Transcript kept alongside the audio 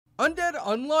Undead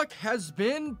Unluck has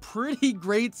been pretty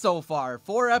great so far.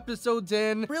 4 episodes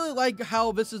in. Really like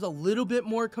how this is a little bit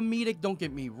more comedic. Don't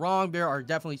get me wrong, there are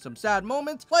definitely some sad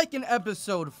moments, like in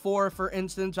episode 4, for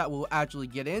instance, that we'll actually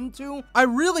get into. I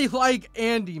really like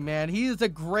Andy, man. He is a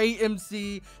great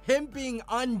MC. Him being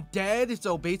undead,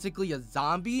 so basically a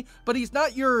zombie, but he's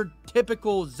not your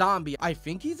typical zombie. I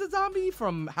think he's a zombie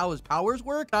from how his powers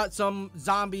work, not some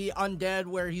zombie undead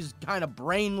where he's kind of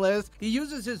brainless. He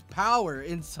uses his power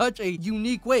in such a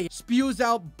unique way. Spews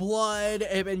out blood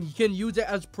and he can use it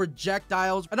as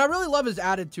projectiles. And I really love his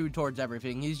attitude towards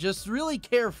everything. He's just really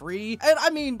carefree. And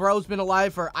I mean, bro's been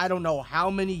alive for I don't know how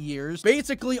many years.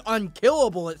 Basically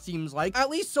unkillable, it seems like. At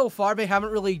least so far, they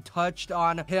haven't really touched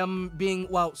on him being,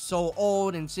 well, so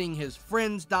old and seeing his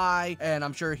friends die. And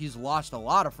I'm sure he's lost a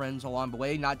lot of friends along the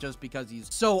way, not just because he's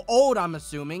so old, I'm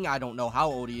assuming. I don't know how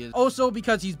old he is. Also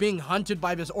because he's being hunted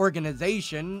by this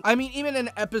organization. I mean, even in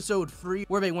episode 3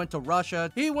 where they went to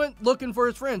Russia, he went looking for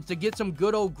his friends to get some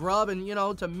good old grub and, you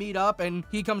know, to meet up. And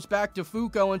he comes back to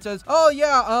Fuuko and says, oh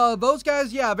yeah, those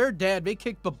guys, yeah, they're dead. They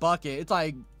kicked the bucket. It's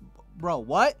like, bro,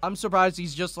 what? I'm surprised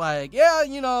he's just like, yeah,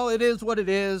 you know, it is what it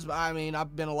is. I mean,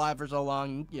 I've been alive for so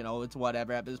long, you know, it's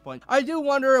whatever at this point. I do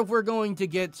wonder if we're going to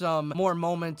get some more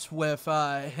moments with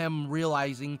him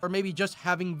realizing, or maybe just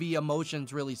having the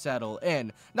emotions really settle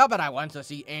in. Not that I want to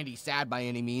see Andy sad by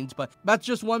any means, but that's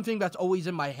just one thing that's always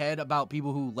in my head about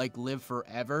people who, like, live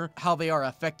forever, how they are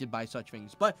affected by such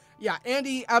things. But yeah,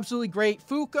 Andy, absolutely great.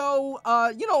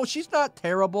 Fuuko, you know, she's not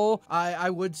terrible. I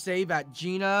would say that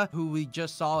Gina, who we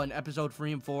just saw in episode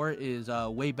 3 and 4, is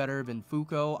way better than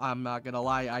Fuuko. I'm not gonna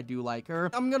lie, I do like her.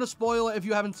 I'm gonna spoil it if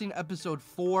you haven't seen episode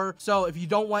 4. So if you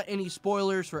don't want any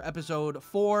spoilers for episode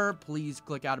 4, please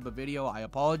click out of the video. I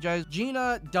apologize.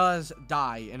 Gina does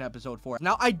die in episode 4.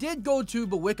 Now, I did go to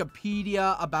the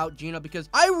Wikipedia about Gina because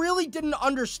I really didn't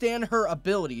understand her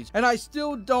abilities, and I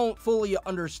still don't fully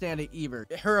understand it either.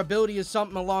 Her ability is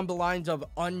something along the lines of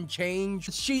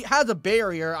unchanged. She has a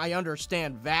barrier, I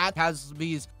understand that. Has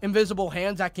these invisible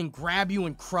hands that can grab you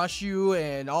and crush you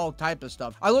and all type of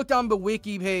stuff. I looked on the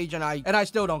wiki page and I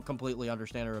still don't completely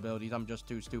understand her abilities. I'm just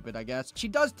too stupid, I guess. She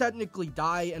does technically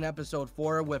die in episode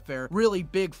 4 with their really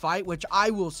big fight, which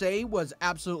I will say was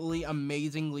absolutely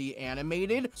amazingly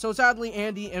animated. So sadly,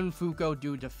 Andy and Fuuko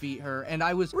do defeat her, and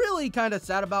I was really kind of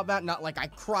sad about that. Not like I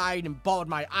cried and bawled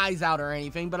my eyes out or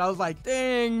anything, but I was like,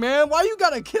 dang, man, why you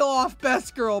gotta kill off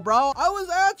Best Girl, bro? I was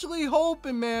actually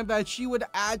hoping, man, that she would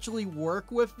actually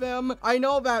work with them. I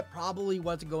know that probably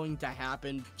what's going to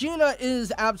happen. Gina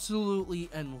is absolutely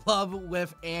in love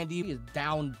with Andy. He is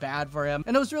down bad for him,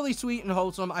 and it was really sweet and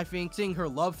wholesome, I think, seeing her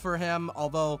love for him,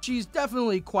 although she's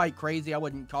definitely quite crazy. I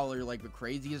wouldn't call her like the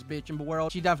craziest bitch in the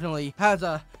world. She definitely has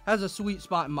a sweet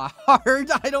spot in my heart.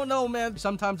 I don't know, man.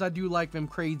 Sometimes I do like them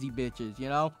crazy bitches, you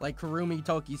know, like Kurumi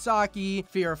Tokisaki,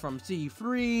 Fear from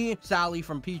C3, Sally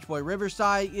from Peach Boy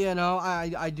Riverside. You know,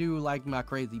 I do like my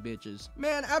crazy bitches.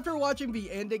 Man, after watching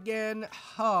the end again,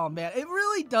 oh man, it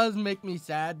really does make me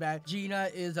sad that Gina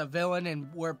is a villain and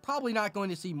we're probably not going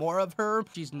to see more of her.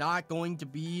 She's not going to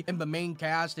be in the main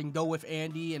cast and go with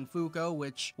Andy and Fuuko,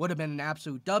 which would have been an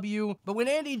absolute W. But when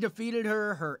Andy defeated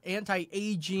her, her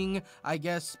anti-aging, I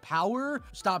guess, power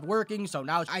stopped working, so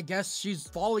now I guess she's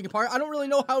falling apart. I don't really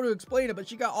know how to explain it, but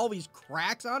she got all these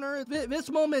cracks on her. This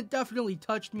moment definitely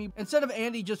touched me. Instead of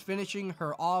Andy just finishing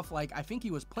her off like I think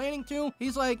he was planning to,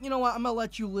 he's like, you know what, I'm gonna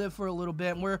let you live for a little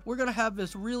bit, and we're gonna have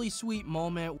this really sweet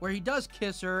moment where he does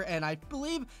kiss her, and I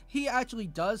believe he actually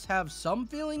does have some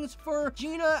feelings for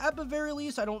Gina at the very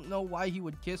least. I don't know why he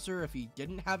would kiss her if he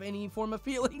didn't have any form of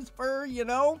feelings for her, you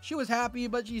know? She was happy,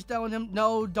 but she's telling him,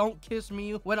 no, don't kiss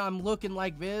me when I'm looking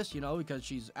like this, you know, because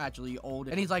she's actually old.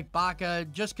 And he's like, Baka,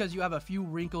 just because you have a few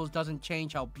wrinkles doesn't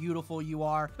change how beautiful you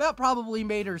are. That probably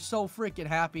made her so freaking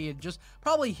happy, and just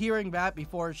probably hearing that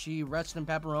before she rested in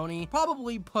pepperoni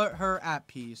probably put her at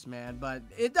peace, man. But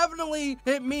it definitely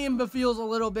hit me in the feels a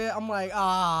little bit. I'm like,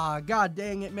 god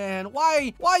dang it, man.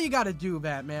 Why you gotta do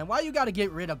that, man? Why you gotta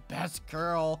get rid of Best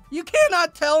Girl? You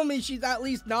cannot tell me she's at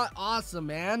least not awesome,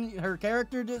 man. Her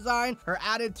character design, her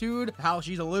attitude, how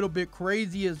she's a little bit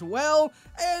crazy as well,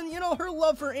 and, you know, her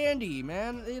love for Andy,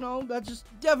 man. You know, that just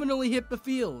definitely hit the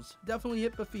feels. Definitely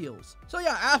hit the feels. So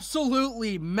yeah,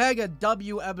 absolutely mega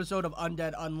W episode of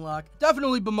Undead Unluck.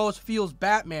 Definitely the most feels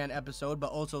Batman episode,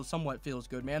 but also somewhat feels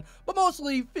good, man. But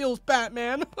mostly feels Batman.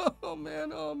 man. Oh,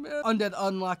 man. Oh, man. Undead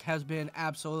Unluck has been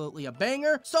absolutely a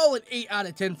banger. Solid 8 out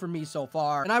of 10 for me so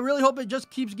far. And I really hope it just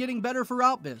keeps getting better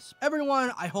throughout this.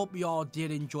 Everyone, I hope you all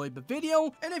did enjoy the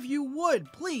video. And if you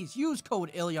would, please use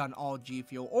code ILLYA on all G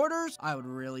Fuel orders. I would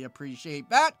really appreciate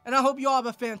that. And I hope you all have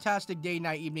a fantastic day,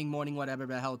 night, evening, morning, whatever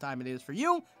the hell time it is for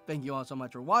you. Thank you all so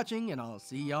much for watching, and I'll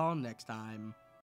see y'all next time.